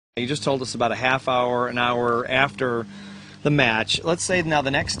You just told us about a half hour, an hour after the match. Let's say now the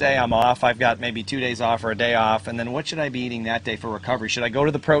next day I'm off. I've got maybe 2 days off or a day off, and then what should I be eating that day for recovery? Should I go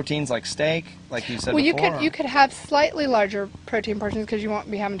to the proteins like steak, like you said before? Well, you could have slightly larger protein portions because you won't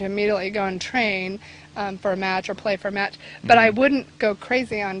be having to immediately go and train for a match or play for a match. But I wouldn't go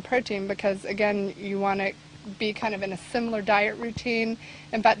crazy on protein because, again, you want to be kind of in a similar diet routine.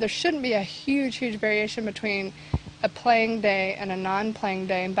 In fact, there shouldn't be a huge variation between a playing day and a non-playing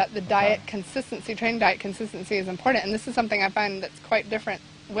day, but the diet consistency, training diet consistency is important, and this is something I find that's quite different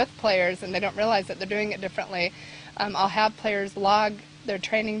with players, and they don't realize that they're doing it differently. I'll have players log their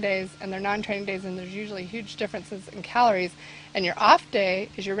training days and their non-training days, and there's usually huge differences in calories, and your off day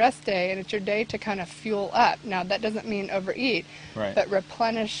is your rest day, and it's your day to kind of fuel up. Now, that doesn't mean overeat, but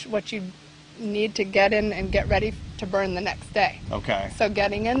replenish what you need to get in and get ready to burn the next day. So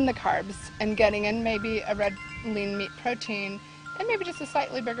getting in the carbs and getting in maybe a red lean meat protein and maybe just a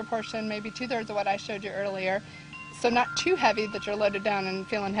slightly bigger portion, maybe 2/3 of what I showed you earlier. So not too heavy that you're loaded down and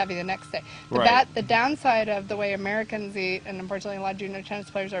feeling heavy the next day. But the downside of the way Americans eat, and unfortunately a lot of junior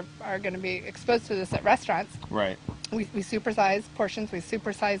tennis players are going to be exposed to this at restaurants. We supersize portions, we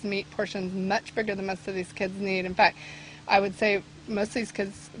supersize meat portions much bigger than most of these kids need. In fact, I would say most of these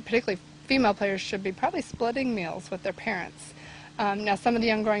kids, particularly female players, should be probably splitting meals with their parents. Now, some of the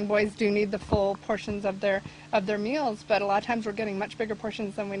young growing boys do need the full portions of their meals, but a lot of times we're getting much bigger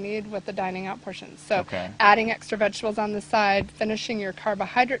portions than we need with the dining out portions. So adding extra vegetables on the side, finishing your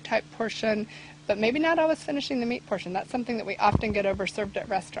carbohydrate type portion, but maybe not always finishing the meat portion. That's something that we often get overserved at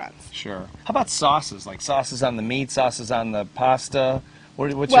restaurants. How about sauces, like sauces on the meat, sauces on the pasta?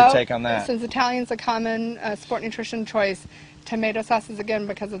 What's your take on that? Since Italian's a common sport nutrition choice, tomato sauces, again,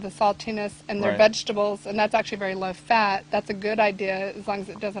 because of the saltiness, and their vegetables, and that's actually very low fat. That's a good idea as long as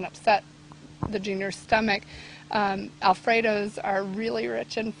it doesn't upset the junior's stomach. Alfredos are really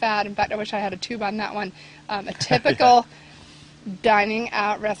rich in fat. In fact, I wish I had a tube on that one. A typical dining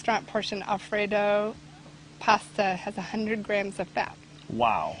out restaurant portion Alfredo pasta has 100 grams of fat.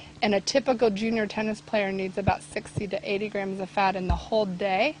 Wow. And a typical junior tennis player needs about 60 to 80 grams of fat in the whole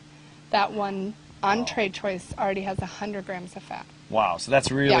day. That one entree choice already has 100 grams of fat. Wow, so that's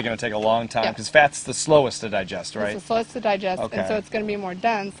really going to take a long time because fat's the slowest to digest, right? It's the slowest to digest, and so it's going to be more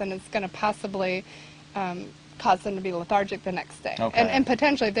dense, and it's going to possibly cause them to be lethargic the next day. And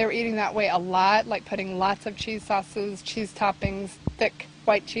potentially, if they were eating that way a lot, like putting lots of cheese sauces, cheese toppings, thick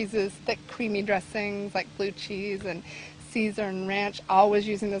white cheeses, thick creamy dressings like blue cheese and Caesar and ranch, always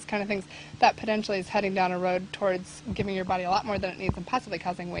using those kind of things, that potentially is heading down a road towards giving your body a lot more than it needs and possibly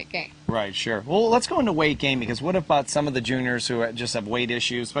causing weight gain. Well, let's go into weight gain, because what about some of the juniors who just have weight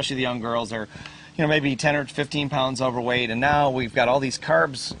issues, especially the young girls are, maybe 10 or 15 pounds overweight, and now we've got all these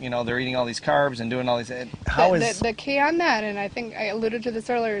carbs, they're eating all these carbs and doing all these. The key on that, and I think I alluded to this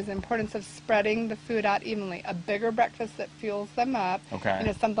earlier, is the importance of spreading the food out evenly. A bigger breakfast that fuels them up,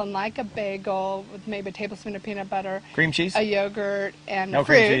 something like a bagel with maybe a tablespoon of peanut butter, cream cheese, a yogurt, and no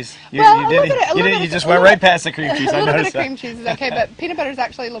fruit. Cream cheese. You just went right past the cream cheese. A little bit of cream cheese is okay, but peanut butter is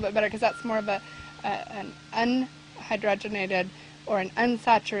actually a little bit better because that's more of an unhydrogenated or an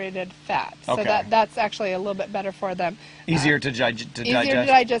unsaturated fat. So that's actually a little bit better for them. Easier to digest? Easier to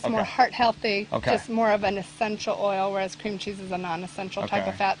digest, more heart healthy, just more of an essential oil, whereas cream cheese is a non-essential type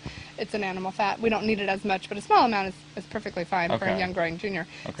of fat. It's an animal fat. We don't need it as much, but a small amount is perfectly fine for a young growing junior.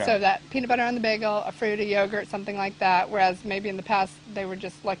 So that peanut butter on the bagel, a fruit, a yogurt, something like that, whereas maybe in the past they were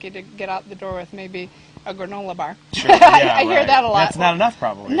just lucky to get out the door with maybe a granola bar. I hear that a lot. That's not enough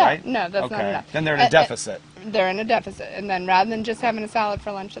probably, right? No, that's not enough. Then they're in a deficit. They're in a deficit, and then rather than just having a salad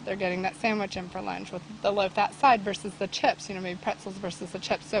for lunch, that they're getting that sandwich in for lunch with the low-fat side versus the chips, maybe pretzels versus the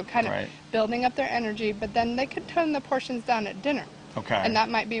chips. So kind of building up their energy, but then they could tone the portions down at dinner. And that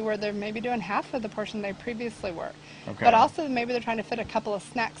might be where they're maybe doing half of the portion they previously were. But also maybe they're trying to fit a couple of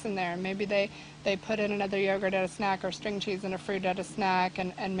snacks in there. Maybe they put in another yogurt at a snack, or string cheese and a fruit at a snack,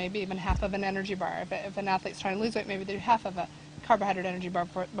 and maybe even half of an energy bar. If an athlete's trying to lose weight, maybe they do half of a carbohydrate energy bar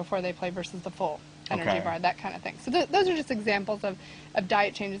before they play versus the full energy bar, that kind of thing. So those are just examples of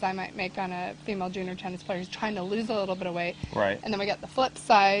diet changes I might make on a female junior tennis player who's trying to lose a little bit of weight. And then we got the flip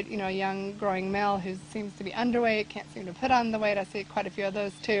side, a young growing male who seems to be underweight, can't seem to put on the weight. I see quite a few of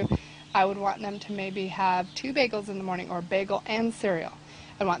those too. I would want them to maybe have 2 bagels in the morning, or bagel and cereal.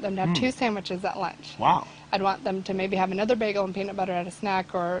 I'd want them to have 2 sandwiches at lunch. I'd want them to maybe have another bagel and peanut butter at a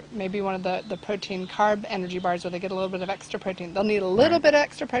snack, or maybe one of the protein carb energy bars where they get a little bit of extra protein. They'll need a little bit of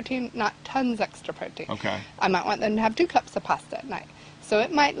extra protein, not tons extra protein. I might want them to have 2 cups of pasta at night. So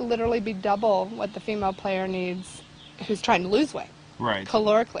it might literally be double what the female player needs who's trying to lose weight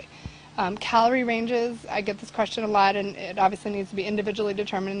calorically. Calorie ranges, I get this question a lot, and it obviously needs to be individually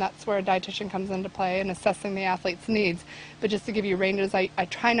determined, and that's where a dietitian comes into play in assessing the athlete's needs. But just to give you ranges, I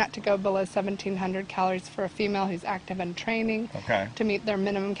try not to go below 1,700 calories for a female who's active and training to meet their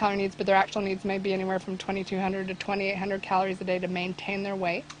minimum calorie needs, but their actual needs may be anywhere from 2,200 to 2,800 calories a day to maintain their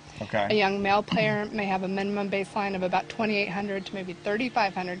weight. A young male player may have a minimum baseline of about 2,800 to maybe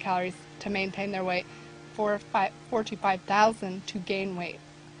 3,500 calories to maintain their weight, 4,000 to 5,000 to gain weight.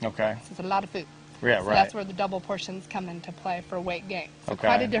 So it's a lot of food. Yeah, so right. that's where the double portions come into play for weight gain. So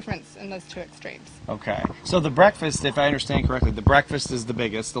quite a difference in those two extremes. So the breakfast, if I understand correctly, the breakfast is the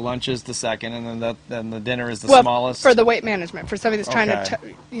biggest, the lunch is the second, and then the dinner is the smallest. For the weight management, for somebody that's trying to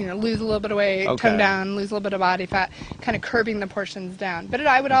lose a little bit of weight, tone down, lose a little bit of body fat, kind of curbing the portions down. But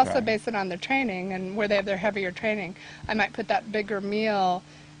I would also base it on their training and where they have their heavier training. I might put that bigger meal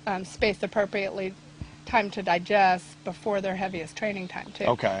spaced appropriately, time to digest before their heaviest training time too.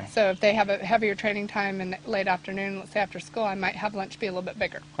 So if they have a heavier training time in the late afternoon, let's say after school, I might have lunch be a little bit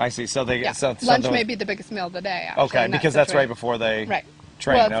bigger. I see. So they lunch may be the biggest meal of the day. Actually, because that's right before they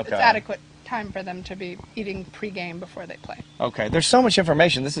train. Well, it's adequate time for them to be eating pre-game before they play. There's so much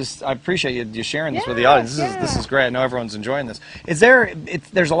information. I appreciate you sharing this with the audience. This is great. I know everyone's enjoying this.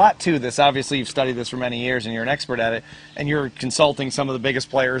 There's a lot to this. Obviously, you've studied this for many years and you're an expert at it, and you're consulting some of the biggest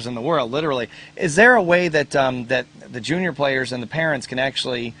players in the world, literally. Is there a way that that the junior players and the parents can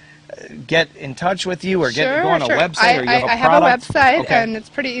actually get in touch with you or go on a website? Or you have I have a website, and it's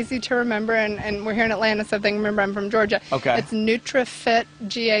pretty easy to remember, and we're here in Atlanta, so remember I'm from Georgia. It's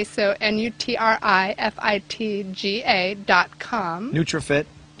NutriFitGA, so NutriFitGA.com.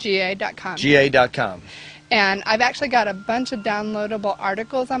 NutriFitGA.com. GA.com. And I've actually got a bunch of downloadable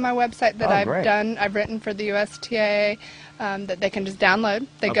articles on my website that I've written for the USTA that they can just download.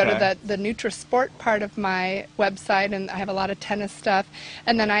 They go to the NutriSport part of my website, and I have a lot of tennis stuff.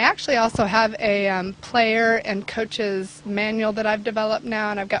 And then I actually also have a player and coaches manual that I've developed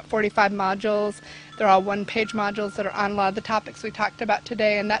now, and I've got 45 modules. They're all one-page modules that are on a lot of the topics we talked about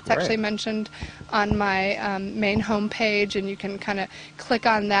today, and that's actually mentioned on my main home page, and you can kind of click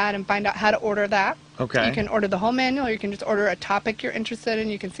on that and find out how to order that. You can order the whole manual, or you can just order a topic you're interested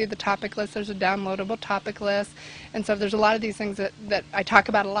in. You can see the topic list. There's a downloadable topic list. And so there's a lot of these things that I talk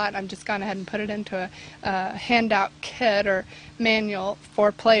about a lot, and I've just gone ahead and put it into a handout kit or manual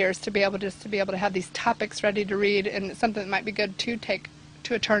for players to be able to have these topics ready to read, and it's something that might be good to take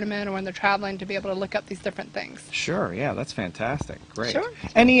to a tournament or when they're traveling to be able to look up these different things. Yeah, that's fantastic. Great.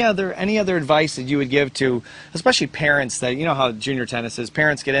 Any other advice that you would give to, especially parents that, you know how junior tennis is,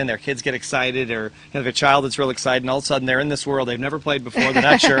 parents get in, their kids get excited, or have a child that's real excited, and all of a sudden they're in this world they've never played before, they're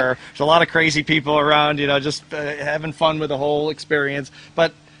not sure, there's a lot of crazy people around, just having fun with the whole experience,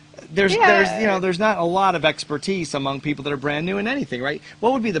 but there's not a lot of expertise among people that are brand new in anything, right?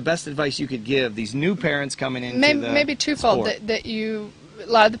 What would be the best advice you could give these new parents coming into maybe twofold, that a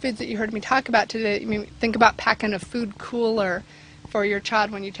lot of the foods that you heard me talk about today, think about packing a food cooler for your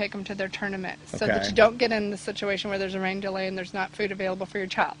child when you take them to their tournament, so that you don't get in the situation where there's a rain delay and there's not food available for your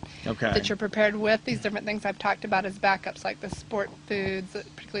child. That you're prepared with these different things I've talked about as backups, like the sport foods,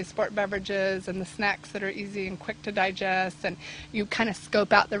 particularly sport beverages, and the snacks that are easy and quick to digest, and you kind of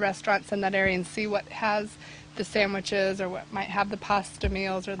scope out the restaurants in that area and see what has the sandwiches or what might have the pasta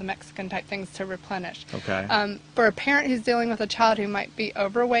meals or the Mexican type things to replenish. For a parent who's dealing with a child who might be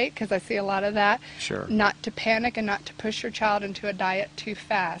overweight, because I see a lot of that, not to panic and not to push your child into a diet too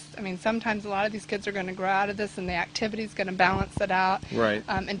fast. Sometimes a lot of these kids are going to grow out of this, and the activity is going to balance it out.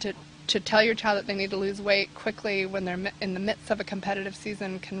 And to tell your child that they need to lose weight quickly when they're in the midst of a competitive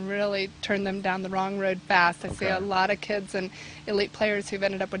season can really turn them down the wrong road fast. I see a lot of kids and elite players who've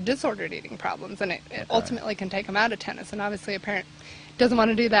ended up with disordered eating problems, and it ultimately can take them out of tennis, and obviously a parent doesn't want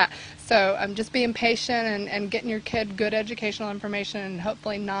to do that. So just being patient and getting your kid good educational information and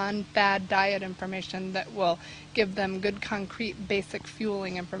hopefully non-fad diet information that will give them good, concrete, basic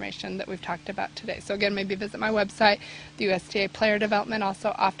fueling information that we've talked about today. So again, maybe visit my website. The USTA Player Development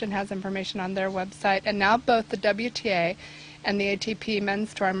also often has information on their website. And now both the WTA and the ATP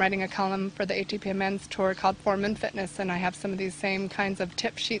Men's Tour. I'm writing a column for the ATP Men's Tour called Form and Fitness, and I have some of these same kinds of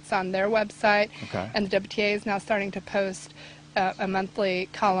tip sheets on their website. And the WTA is now starting to post a monthly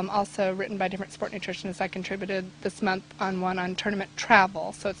column also written by different sport nutritionists. I contributed this month on one on tournament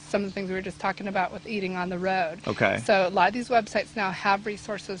travel, so it's some of the things we were just talking about with eating on the road. So a lot of these websites now have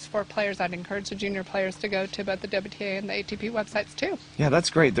resources for players. I'd encourage the junior players to go to both the WTA and the ATP websites too. Yeah, that's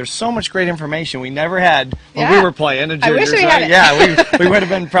great. There's so much great information we never had when we were playing. The juniors, I wish we had it. Yeah, we would have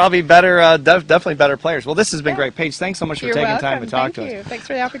been probably better, definitely better players. Well, this has been great. Paige, thanks so much for taking time to talk to us. Thank you. Thanks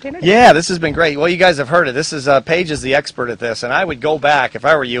for the opportunity. Yeah, this has been great. Well, you guys have heard it. This is Paige is the expert at this. this, and I would go back, if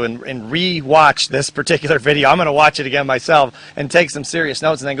I were you, and re-watch this particular video. I'm going to watch it again myself and take some serious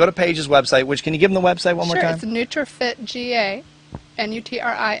notes, and then go to Paige's website, which, can you give them the website one more time? Sure, it's NutriFitGA,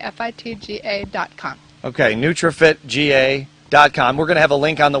 NutriFitGA.com. Okay, NutriFitGA.com. We're going to have a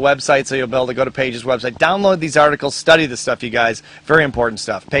link on the website, so you'll be able to go to Paige's website, download these articles, study this stuff, you guys. Very important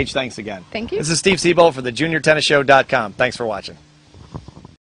stuff. Paige, thanks again. Thank you. This is Steve Siebold for the JuniorTennisShow.com. Thanks for watching.